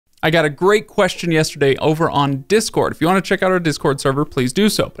I got a great question yesterday over on Discord. If you want to check out our Discord server, please do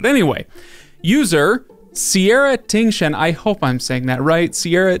so. But anyway, user Sierra Tingshen, I hope I'm saying that right,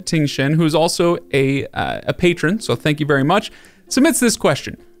 Sierra Tingshen, who's also a patron, so thank you very much, submits this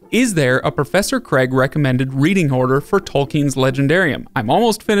question. Is there a Professor Craig recommended reading order for Tolkien's Legendarium? I'm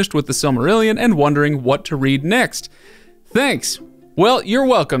almost finished with the Silmarillion and wondering what to read next. Thanks. Well, you're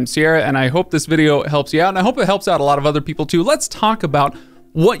welcome, Sierra, and I hope this video helps you out, and I hope it helps out a lot of other people too. Let's talk about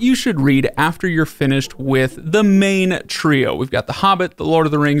what you should read after you're finished with the main trio. We've got The Hobbit, The Lord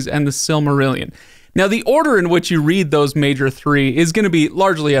of the Rings, and The Silmarillion. Now, the order in which you read those major three is going to be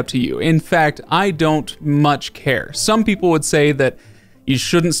largely up to you. In fact, I don't much care. Some people would say that you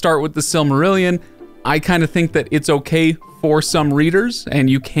shouldn't start with The Silmarillion. I kind of think that it's okay for some readers, and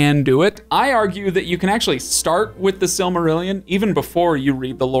you can do it. I argue that you can actually start with The Silmarillion even before you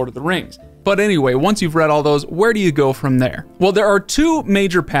read The Lord of the Rings. But anyway, once you've read all those, where do you go from there? Well, there are two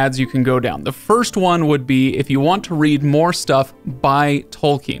major paths you can go down. The first one would be if you want to read more stuff by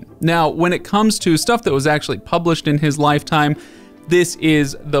Tolkien. Now, when it comes to stuff that was actually published in his lifetime, this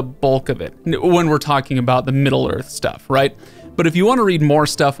is the bulk of it when we're talking about the Middle-earth stuff, right? But if you want to read more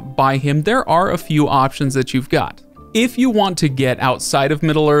stuff by him, there are a few options that you've got. If you want to get outside of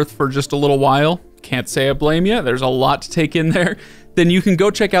Middle-earth for just a little while, can't say I blame you, there's a lot to take in there, then you can go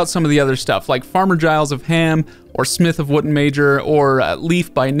check out some of the other stuff like Farmer Giles of Ham or Smith of Wootton Major or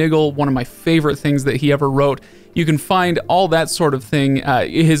Leaf by Niggle, one of my favorite things that he ever wrote. You can find all that sort of thing,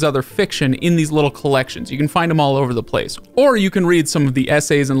 his other fiction, in these little collections. You can find them all over the place. Or you can read some of the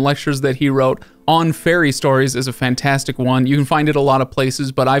essays and lectures that he wrote on fairy stories is a fantastic one. You can find it a lot of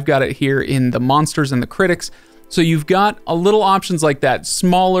places, but I've got it here in the Monsters and the Critics. So you've got a little options like that,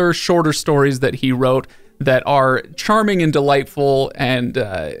 smaller, shorter stories that he wrote that are charming and delightful and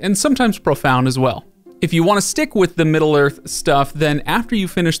sometimes profound as well. If you want to stick with the Middle-earth stuff, then after you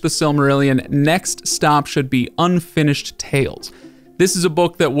finish the Silmarillion, next stop should be Unfinished Tales. This is a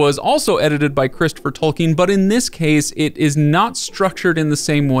book that was also edited by Christopher Tolkien, but in this case, it is not structured in the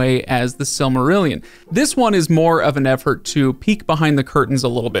same way as the Silmarillion. This one is more of an effort to peek behind the curtains a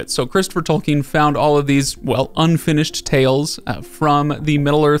little bit. So Christopher Tolkien found all of these, well, unfinished tales from the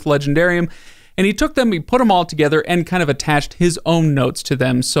Middle-earth Legendarium, and he took them, he put them all together and kind of attached his own notes to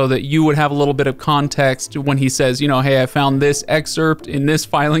them so that you would have a little bit of context when he says, you know, hey, I found this excerpt in this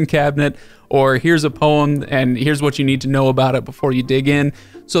filing cabinet, or here's a poem and here's what you need to know about it before you dig in.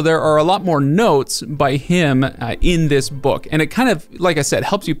 So there are a lot more notes by him in this book. And it kind of, like I said,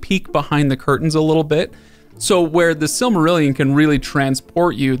 helps you peek behind the curtains a little bit. So where the Silmarillion can really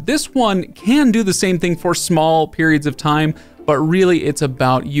transport you, this one can do the same thing for small periods of time, but really it's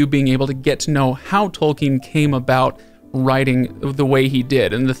about you being able to get to know how Tolkien came about writing the way he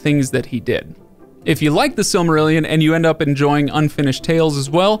did and the things that he did. If you like the Silmarillion and you end up enjoying Unfinished Tales as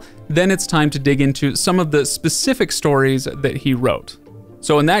well, then it's time to dig into some of the specific stories that he wrote.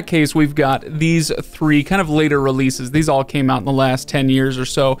 So in that case, we've got these three kind of later releases. These all came out in the last 10 years or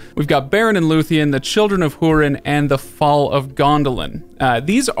so. We've got Beren and Luthien, The Children of Húrin, and The Fall of Gondolin.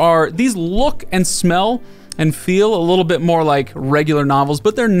 These look and smell and feel a little bit more like regular novels,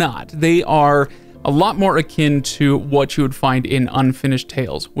 but they're not. They are a lot more akin to what you would find in Unfinished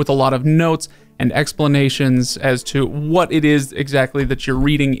Tales, with a lot of notes and explanations as to what it is exactly that you're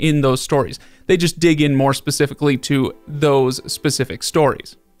reading in those stories. They just dig in more specifically to those specific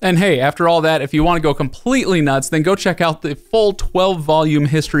stories. And hey, after all that, if you want to go completely nuts, then go check out the full 12-volume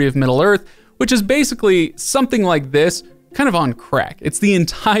History of Middle-earth, which is basically something like this, kind of on crack. It's the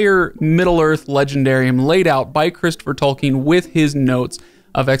entire Middle-earth Legendarium laid out by Christopher Tolkien with his notes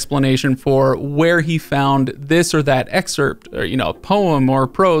of explanation for where he found this or that excerpt, or, you know, a poem or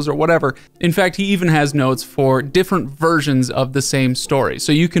prose or whatever. In fact, he even has notes for different versions of the same story.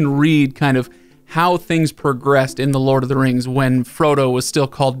 So you can read kind of how things progressed in The Lord of the Rings when Frodo was still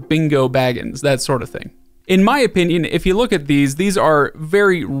called Bingo Baggins, that sort of thing. In my opinion, if you look at these are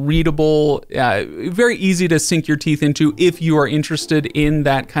very readable, very easy to sink your teeth into if you are interested in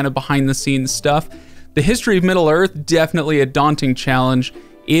that kind of behind-the-scenes stuff. The History of Middle-earth, definitely a daunting challenge.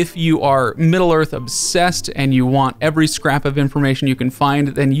 If you are Middle-earth obsessed and you want every scrap of information you can find,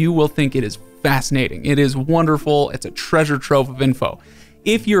 then you will think it is fascinating. It is wonderful. It's a treasure trove of info.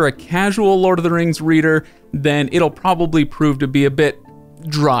 If you're a casual Lord of the Rings reader, then it'll probably prove to be a bit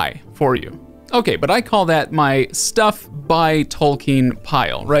dry for you. Okay, but I call that my stuff by Tolkien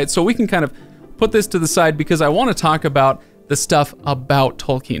pile, right? So we can kind of put this to the side because I want to talk about the stuff about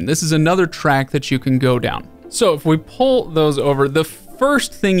Tolkien. This is another track that you can go down. So if we pull those over, the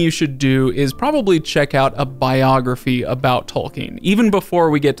first thing you should do is probably check out a biography about Tolkien, even before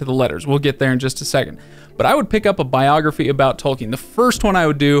we get to the letters. We'll get there in just a second. But I would pick up a biography about Tolkien. The first one I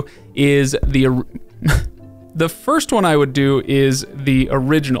would do is the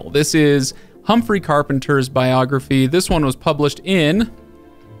original. This is Humphrey Carpenter's biography. This one was published in,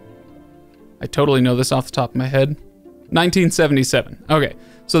 I totally know this off the top of my head, 1977. Okay,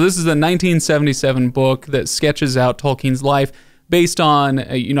 so this is a 1977 book that sketches out Tolkien's life based on,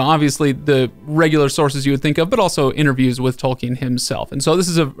 obviously the regular sources you would think of, but also interviews with Tolkien himself. And so this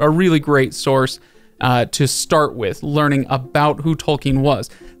is a really great source to start with, learning about who Tolkien was.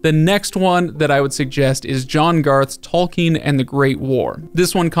 The next one that I would suggest is John Garth's Tolkien and the Great War.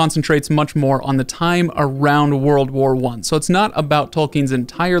 This one concentrates much more on the time around World War I. So it's not about Tolkien's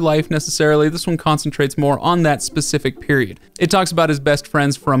entire life necessarily. This one concentrates more on that specific period. It talks about his best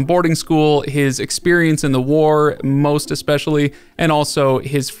friends from boarding school, his experience in the war, most especially, and also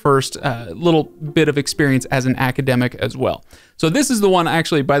his first little bit of experience as an academic as well. So this is the one,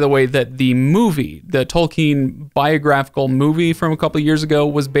 actually, by the way, that the movie, the Tolkien biographical movie from a couple of years ago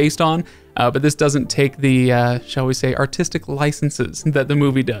was based on, but this doesn't take the, shall we say, artistic licenses that the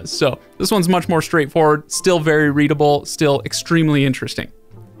movie does. So this one's much more straightforward, still very readable, still extremely interesting.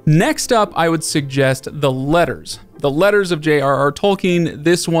 Next up, I would suggest The Letters. The Letters of J.R.R. Tolkien.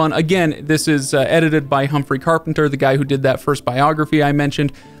 This one, again, this is edited by Humphrey Carpenter, the guy who did that first biography I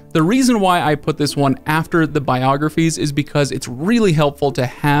mentioned. The reason why I put this one after the biographies is because it's really helpful to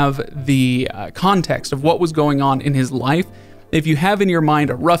have the context of what was going on in his life. If you have in your mind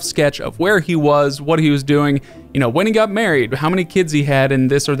a rough sketch of where he was, what he was doing, when he got married, how many kids he had in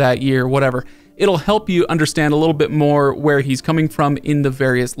this or that year, whatever, it'll help you understand a little bit more where he's coming from in the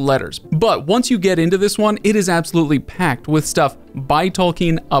various letters. But once you get into this one, it is absolutely packed with stuff by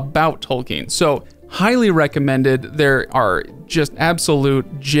Tolkien, about Tolkien. So highly recommended. There are just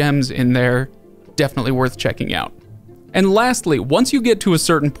absolute gems in there, definitely worth checking out. And lastly, once you get to a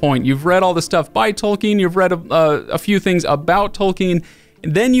certain point, you've read all the stuff by Tolkien, you've read a few things about Tolkien,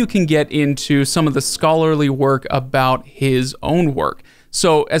 then you can get into some of the scholarly work about his own work.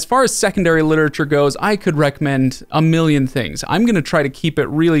 So as far as secondary literature goes, I could recommend a million things. I'm going to try to keep it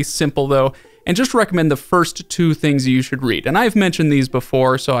really simple though, and just recommend the first two things you should read. And I've mentioned these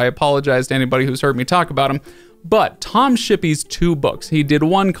before, so I apologize to anybody who's heard me talk about them. But Tom Shippey's two books. He did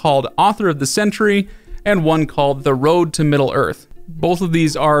one called Author of the Century and one called The Road to Middle-earth. Both of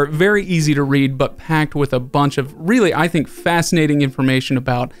these are very easy to read, but packed with a bunch of really, I think, fascinating information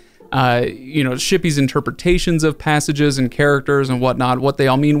about Shippey's interpretations of passages and characters and whatnot, what they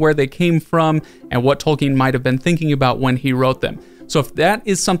all mean, where they came from, and what Tolkien might have been thinking about when he wrote them. So if that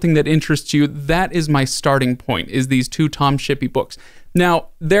is something that interests you, that is my starting point, is these two Tom Shippey books. Now,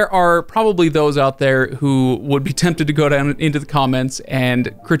 there are probably those out there who would be tempted to go down into the comments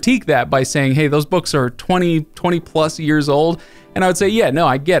and critique that by saying, hey, those books are 20 plus years old. And I would say, yeah, no,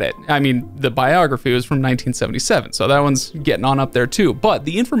 I get it. I mean, the biography was from 1977, so that one's getting on up there too. But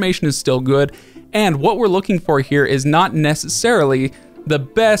the information is still good. And what we're looking for here is not necessarily the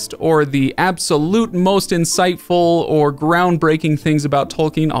best or the absolute most insightful or groundbreaking things about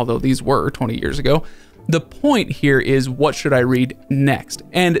Tolkien, although these were 20 years ago. The point here is, what should I read next?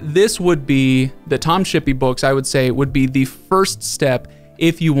 And this would be, the Tom Shippey books, I would say, would be the first step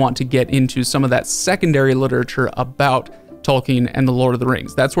if you want to get into some of that secondary literature about Tolkien and the Lord of the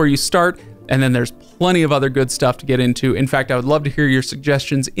Rings. That's where you start, and then there's plenty of other good stuff to get into. In fact, I would love to hear your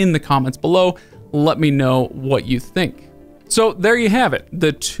suggestions in the comments below. Let me know what you think. So there you have it,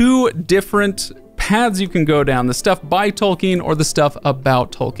 the two different paths you can go down, the stuff by Tolkien or the stuff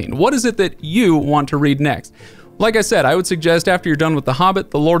about Tolkien. What is it that you want to read next? Like I said, I would suggest after you're done with The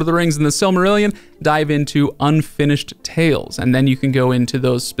Hobbit, The Lord of the Rings, and The Silmarillion, dive into Unfinished Tales, and then you can go into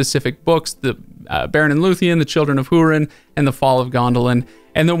those specific books, the Beren and Luthien, The Children of Húrin, and The Fall of Gondolin.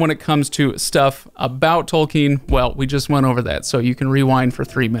 And then when it comes to stuff about Tolkien, well, we just went over that, so you can rewind for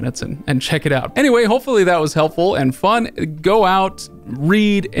 3 minutes and check it out. Anyway, hopefully that was helpful and fun. Go out,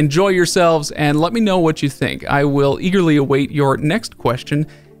 read, enjoy yourselves, and let me know what you think. I will eagerly await your next question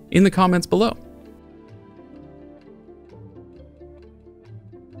in the comments below.